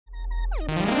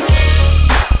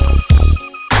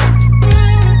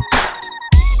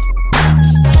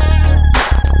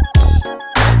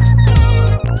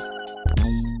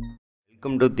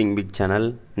Welcome to think big channel.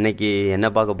 இன்றைக்கி என்ன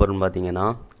பார்க்க போகிறோன்னு பார்த்தீங்கன்னா,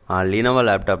 லினோவோ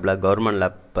லேப்டாப்பில் கவர்மெண்ட்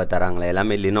லேப் தராங்களே,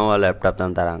 எல்லாமே லினோவோ லேப்டாப்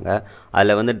தான் தராங்க.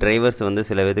 அதில் வந்து டிரைவர்ஸ் வந்து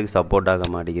சில பேத்துக்கு சப்போர்ட் ஆக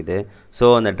மாட்டேங்குது. ஸோ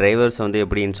அந்த டிரைவர்ஸ் வந்து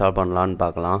எப்படி இன்ஸ்டால் பண்ணலான்னு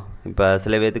பார்க்கலாம். இப்போ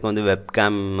சில பேத்துக்கு வந்து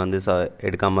வெப்கேம் வந்து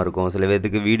எடுக்காமல் இருக்கும், சில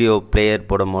பேத்துக்கு வீடியோ பிளேயர்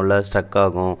போடும் போல ஸ்ட்ரக்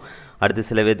ஆகும், அடுத்து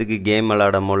சில பேத்துக்கு கேம்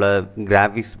விளாடும் போல்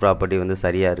கிராஃபிக்ஸ் ப்ராப்பர்ட்டி வந்து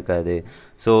சரியாக இருக்காது.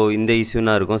 ஸோ இந்த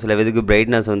இஷ்யூனா இருக்கும். சில பேத்துக்கு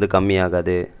பிரைட்னஸ் வந்து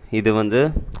கம்மியாகாது. இது வந்து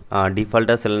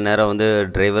டிஃபால்ட்டாக சில நேரம் வந்து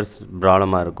டிரைவர்ஸ்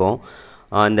ப்ராப்ளமாக இருக்கும்.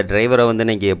 இந்த டிரைவரை வந்து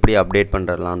இன்றைக்கி எப்படி அப்டேட்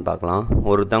பண்ணுறலான்னு பார்க்கலாம்.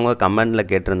 ஒருத்தவங்க கமெண்டில்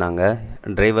கேட்டிருந்தாங்க,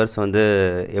 டிரைவர்ஸ் வந்து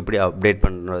எப்படி அப்டேட்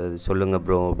பண்ணுறது சொல்லுங்கள்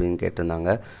ப்ரோ அப்படின்னு கேட்டிருந்தாங்க.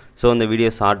 ஸோ இந்த வீடியோ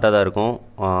ஷார்ட்டாக தான் இருக்கும்,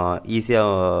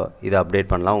 ஈஸியாக இதை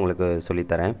அப்டேட் பண்ணலாம், உங்களுக்கு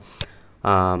சொல்லித்தரேன்.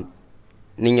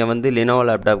 நீங்கள் வந்து லினோவோ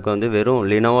லேப்டாப்க்கு வந்து வெறும்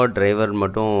லினோவோ டிரைவர்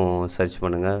மட்டும் சர்ச்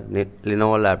பண்ணுங்கள்.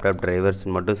 லினோவோ லேப்டாப் டிரைவர்ஸ்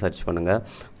மட்டும் சர்ச் பண்ணுங்கள்.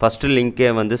 ஃபஸ்ட்டு லிங்க்கே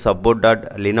வந்து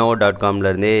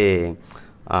support.lenovo.com-லேருந்தே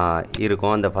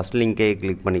இருக்கும். அந்த ஃபஸ்ட் லிங்க்கே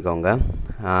கிளிக் பண்ணிக்கோங்க.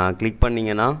 கிளிக்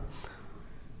பண்ணிங்கன்னா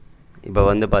இப்போ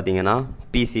வந்து பார்த்தீங்கன்னா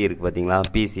பிசி இருக்குது பார்த்தீங்களா,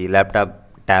 பிசி லேப்டாப்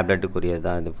டேப்லெட்டுக்குரியது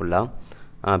தான் இது ஃபுல்லாக.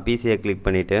 பிசியை கிளிக்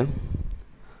பண்ணிவிட்டு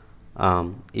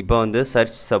இப்போ வந்து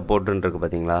சர்ச் சப்போர்ட்டுன்னு இருக்குது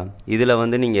பார்த்தீங்களா, இதில்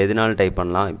வந்து நீங்கள் எதுனாலும் டைப்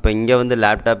பண்ணலாம். இப்போ இங்கே வந்து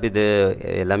லேப்டாப் இது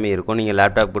எல்லாமே இருக்கும், நீங்கள்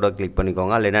லேப்டாப் கூட கிளிக்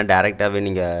பண்ணிக்கோங்க, இல்லைனா டேரெக்டாகவே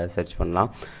நீங்கள் சர்ச் பண்ணலாம்.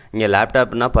 இங்கே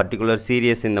லேப்டாப்னால் பர்டிகுலர்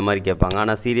சீரியஸ் இந்த மாதிரி கேட்பாங்க.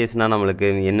 ஆனால் சீரியஸ்னால் நம்மளுக்கு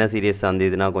என்ன சீரியஸ் அந்த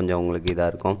இதுனா கொஞ்சம் உங்களுக்கு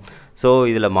இதாக இருக்கும். ஸோ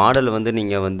இதில் மாடல் வந்து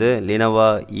நீங்கள் வந்து Lenovo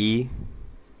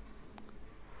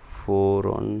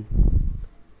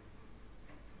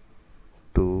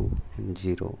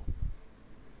𝗘𝟰𝟭-𝟮𝟬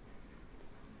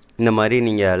 இந்த மாதிரி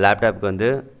நீங்கள் லேப்டாப்புக்கு வந்து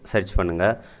சர்ச்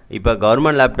பண்ணுங்கள். இப்போ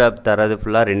கவர்மெண்ட் லேப்டாப் தரது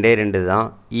ஃபுல்லாக ரெண்டு தான்,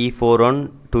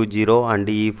 𝗘𝟰🭭-🮮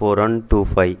 அண்டு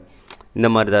𝗘𝟰🭭-🮮 இந்த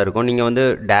மாதிரி தான் இருக்கும். நீங்கள் வந்து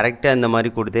டேரெக்டாக இந்த மாதிரி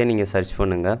கொடுத்தே நீங்கள் சர்ச்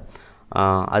பண்ணுங்கள்.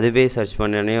 அதுவே சர்ச்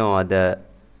பண்ணோன்னே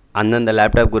அந்தந்த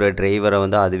லேப்டாப்புக்கு ஒரு டிரைவரை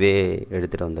வந்து அதுவே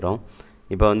எடுத்துகிட்டு வந்துடும்.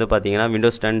 இப்போ வந்து பார்த்தீங்கன்னா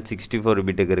Windows 10 64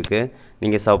 பிட்டுக்கு இருக்குது.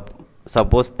 நீங்கள்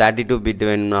சப்போஸ் 32 பிட்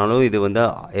வேணும்னாலும் இது வந்து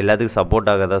எல்லாத்துக்கும்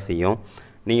சப்போர்ட் ஆக தான் செய்யும்.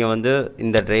 நீங்கள் வந்து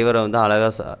இந்த டிரைவரை வந்து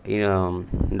அழகாக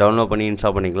டவுன்லோட் பண்ணி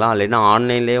இன்ஸ்டால் பண்ணிக்கலாம், இல்லைன்னா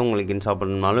ஆன்லைன்லேயே உங்களுக்கு இன்ஸ்டால்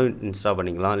பண்ணணுனாலும் இன்ஸ்டால்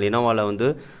பண்ணிக்கலாம். லினோவோவில் வந்து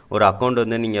ஒரு அக்கௌண்ட்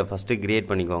வந்து நீங்கள் ஃபஸ்ட்டு க்ரியேட்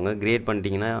பண்ணிக்கோங்க. க்ரியேட்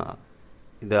பண்ணிட்டீங்கன்னா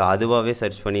இது அதுவாகவே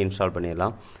சர்ச் பண்ணி இன்ஸ்டால்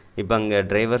பண்ணிடலாம். இப்போ அங்கே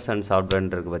டிரைவர்ஸ் அண்ட்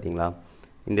சாஃப்ட்வேர்னு இருக்குது பார்த்தீங்களா,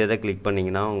 இந்த இதை கிளிக்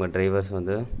பண்ணிங்கன்னா உங்கள் டிரைவர்ஸ்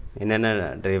வந்து என்னென்ன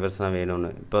டிரைவர்ஸ்லாம் வேணும்னு,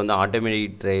 இப்போ வந்து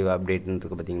ஆட்டோமேட்டிக் டிரைவ் அப்டேட்னு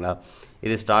இருக்குது பார்த்தீங்களா,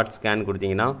 இது ஸ்டார்ட் ஸ்கேன்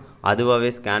கொடுத்தீங்கன்னா அதுவாகவே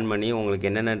ஸ்கேன் பண்ணி உங்களுக்கு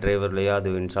என்னென்ன டிரைவர்லையோ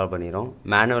அது இன்ஸ்டால் பண்ணிடும்.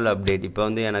 மேனுவல் அப்டேட், இப்போ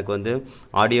வந்து எனக்கு வந்து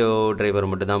ஆடியோ டிரைவர்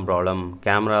மட்டும்தான் ப்ராப்ளம்,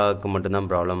 கேமராவுக்கு மட்டும்தான்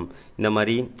ப்ராப்ளம், இந்த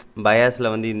மாதிரி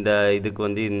பயாஸில் வந்து இந்த இதுக்கு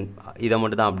வந்து இதை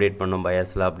மட்டும் தான் அப்டேட் பண்ணோம்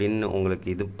பயாஸில் அப்படின்னு உங்களுக்கு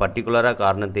இது பர்டிகுலராக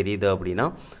காரணம் தெரியுது அப்படின்னா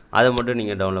அதை மட்டும்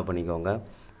நீங்கள் டவுன்லோட் பண்ணிக்கோங்க.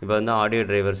 இப்போ வந்து ஆடியோ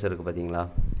டிரைவர்ஸ் இருக்குது பார்த்தீங்களா,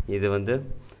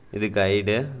 இது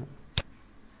கைடு,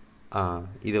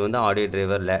 இது வந்து ஆடியோ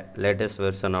டிரைவர் லேட்டஸ்ட்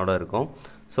வெர்ஷனோடு இருக்கும்.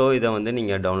 ஸோ இதை வந்து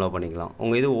நீங்கள் டவுன்லோட் பண்ணிக்கலாம்.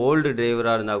 உங்கள் இது ஓல்டு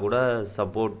டிரைவராக இருந்தால் கூட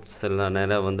சப்போர்ட் சில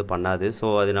நேரம் வந்து பண்ணாது. ஸோ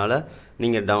அதனால்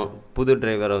நீங்கள் புது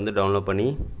டிரைவரை வந்து டவுன்லோட் பண்ணி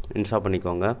இன்ஸ்டால்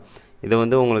பண்ணிக்கோங்க. இது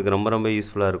வந்து உங்களுக்கு ரொம்ப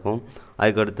யூஸ்ஃபுல்லாக இருக்கும்.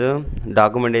 அதுக்கடுத்து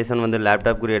டாக்குமெண்டேஷன் வந்து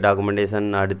லேப்டாப்புக்குரிய டாக்குமெண்டேஷன்,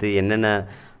 அடுத்து என்னென்ன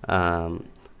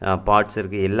பார்ட்ஸ்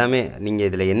இருக்குது எல்லாமே நீங்கள்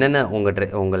இதில் என்னென்ன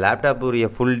உங்கள் லேப்டாப்புடைய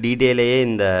ஃபுல் டீட்டெயிலையே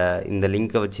இந்த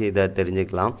லிங்க்கை வச்சு இதை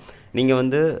தெரிஞ்சுக்கலாம். நீங்கள்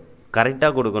வந்து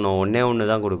கரெக்டாக கொடுக்கணும், ஒன்று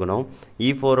தான் கொடுக்கணும்.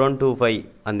 𝗘𝟰🭭-🮮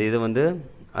 அந்த இது வந்து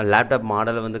லேப்டாப்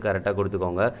மாடலை வந்து கரெக்டாக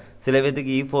கொடுத்துக்கோங்க. சில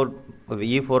பேத்துக்கு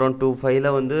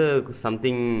𝗘𝟰🭭-🮮 வந்து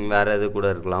சம்திங் வேறு இது கூட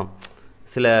இருக்கலாம்,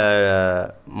 சில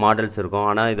மாடல்ஸ் இருக்கும்.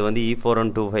 ஆனால் இது வந்து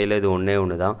𝗘𝟰🭭-🮮 இது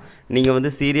ஒன்று தான். நீங்கள்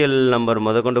வந்து சீரியல் நம்பர்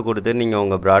முதற்கொண்டு கொடுத்து நீங்கள்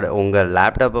உங்கள்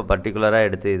லேப்டாப்பை பர்டிகுலராக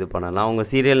எடுத்து இது பண்ணலாம். உங்கள்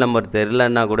சீரியல் நம்பர்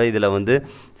தெரிலன்னா கூட இதில் வந்து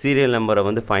சீரியல் நம்பரை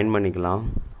வந்து ஃபைண்ட் பண்ணிக்கலாம்.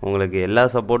 உங்களுக்கு எல்லா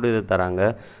சப்போர்ட்டும் இது தராங்க.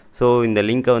 ஸோ இந்த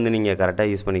லிங்க்கை வந்து நீங்கள்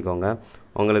கரெக்டாக யூஸ் பண்ணிக்கோங்க.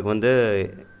 உங்களுக்கு வந்து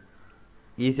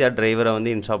ஈஸியாக டிரைவரை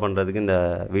வந்து இன்ஸ்டால் பண்ணுறதுக்கு இந்த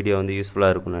வீடியோ வந்து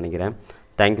யூஸ்ஃபுல்லாக இருக்கும்னு நினைக்கிறேன்.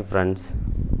 Thank you friends.